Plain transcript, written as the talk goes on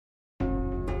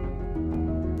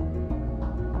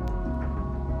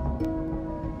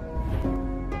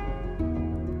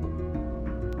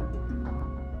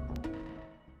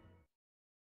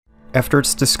After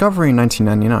its discovery in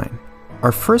 1999,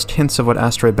 our first hints of what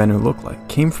asteroid Bennu looked like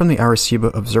came from the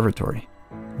Arecibo Observatory.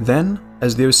 Then,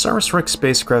 as the OSIRIS-REx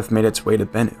spacecraft made its way to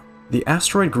Bennu, the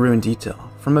asteroid grew in detail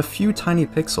from a few tiny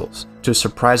pixels to a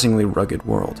surprisingly rugged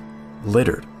world,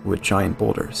 littered with giant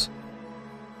boulders.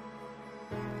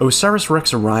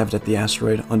 OSIRIS-REx arrived at the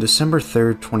asteroid on December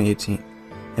 3, 2018,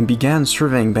 and began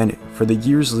surveying Bennu for the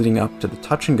years leading up to the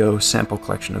touch-and-go sample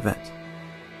collection event.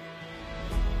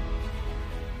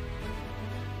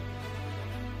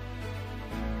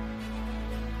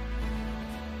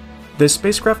 The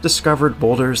spacecraft discovered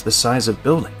boulders the size of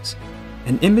buildings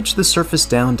and imaged the surface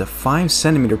down to 5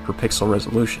 cm per pixel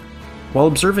resolution. While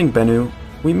observing Bennu,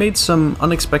 we made some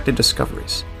unexpected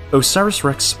discoveries.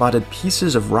 OSIRIS-REx spotted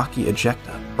pieces of rocky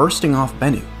ejecta bursting off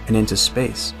Bennu and into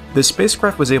space. The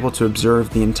spacecraft was able to observe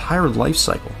the entire life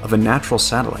cycle of a natural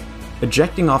satellite,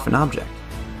 ejecting off an object,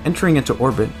 entering into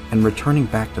orbit, and returning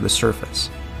back to the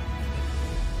surface.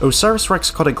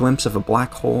 OSIRIS-REx caught a glimpse of a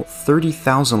black hole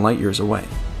 30,000 light-years away.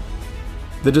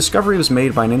 The discovery was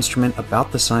made by an instrument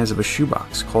about the size of a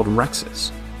shoebox called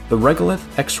REXIS, the Regolith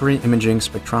X-ray Imaging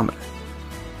Spectrometer.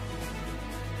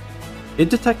 It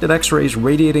detected X-rays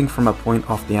radiating from a point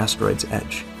off the asteroid's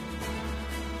edge.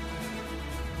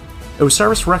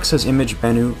 OSIRIS-REx has imaged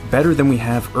Bennu better than we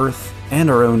have Earth and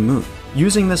our own moon.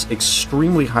 Using this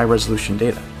extremely high-resolution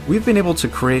data, we've been able to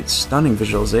create stunning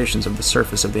visualizations of the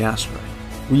surface of the asteroid.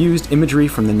 We used imagery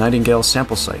from the Nightingale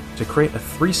sample site to create a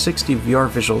 360 VR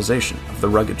visualization of the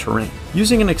rugged terrain.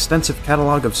 Using an extensive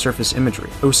catalog of surface imagery,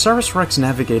 OSIRIS-REx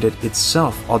navigated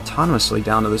itself autonomously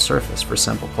down to the surface for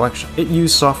sample collection. It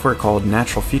used software called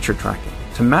natural feature tracking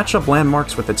to match up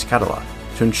landmarks with its catalog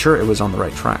to ensure it was on the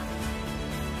right track.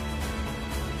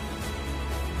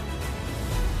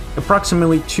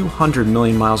 Approximately 200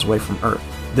 million miles away from Earth,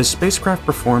 the spacecraft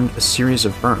performed a series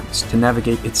of burns to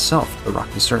navigate itself to the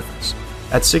rocky surface.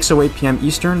 At 6:08 p.m.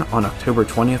 Eastern on October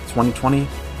 20, 2020,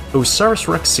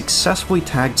 OSIRIS-REx successfully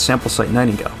tagged sample site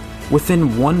Nightingale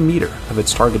within 1 meter of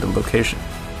its targeted location.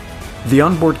 The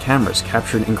onboard cameras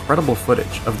captured incredible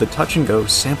footage of the touch-and-go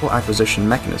sample acquisition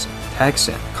mechanism,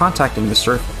 TagSam, contacting the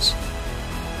surface.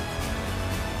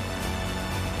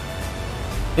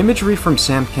 Imagery from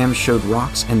SamCam showed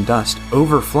rocks and dust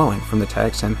overflowing from the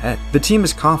TagSam head. The team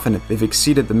is confident they've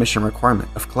exceeded the mission requirement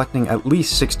of collecting at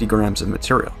least 60 grams of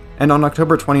material, and on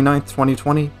October 29,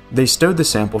 2020, they stowed the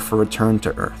sample for return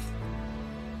to Earth.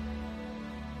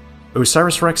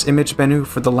 OSIRIS-REx imaged Bennu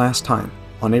for the last time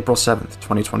on April 7,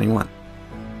 2021,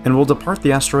 and will depart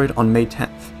the asteroid on May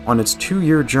 10th on its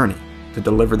 2-year journey to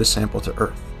deliver the sample to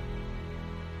Earth.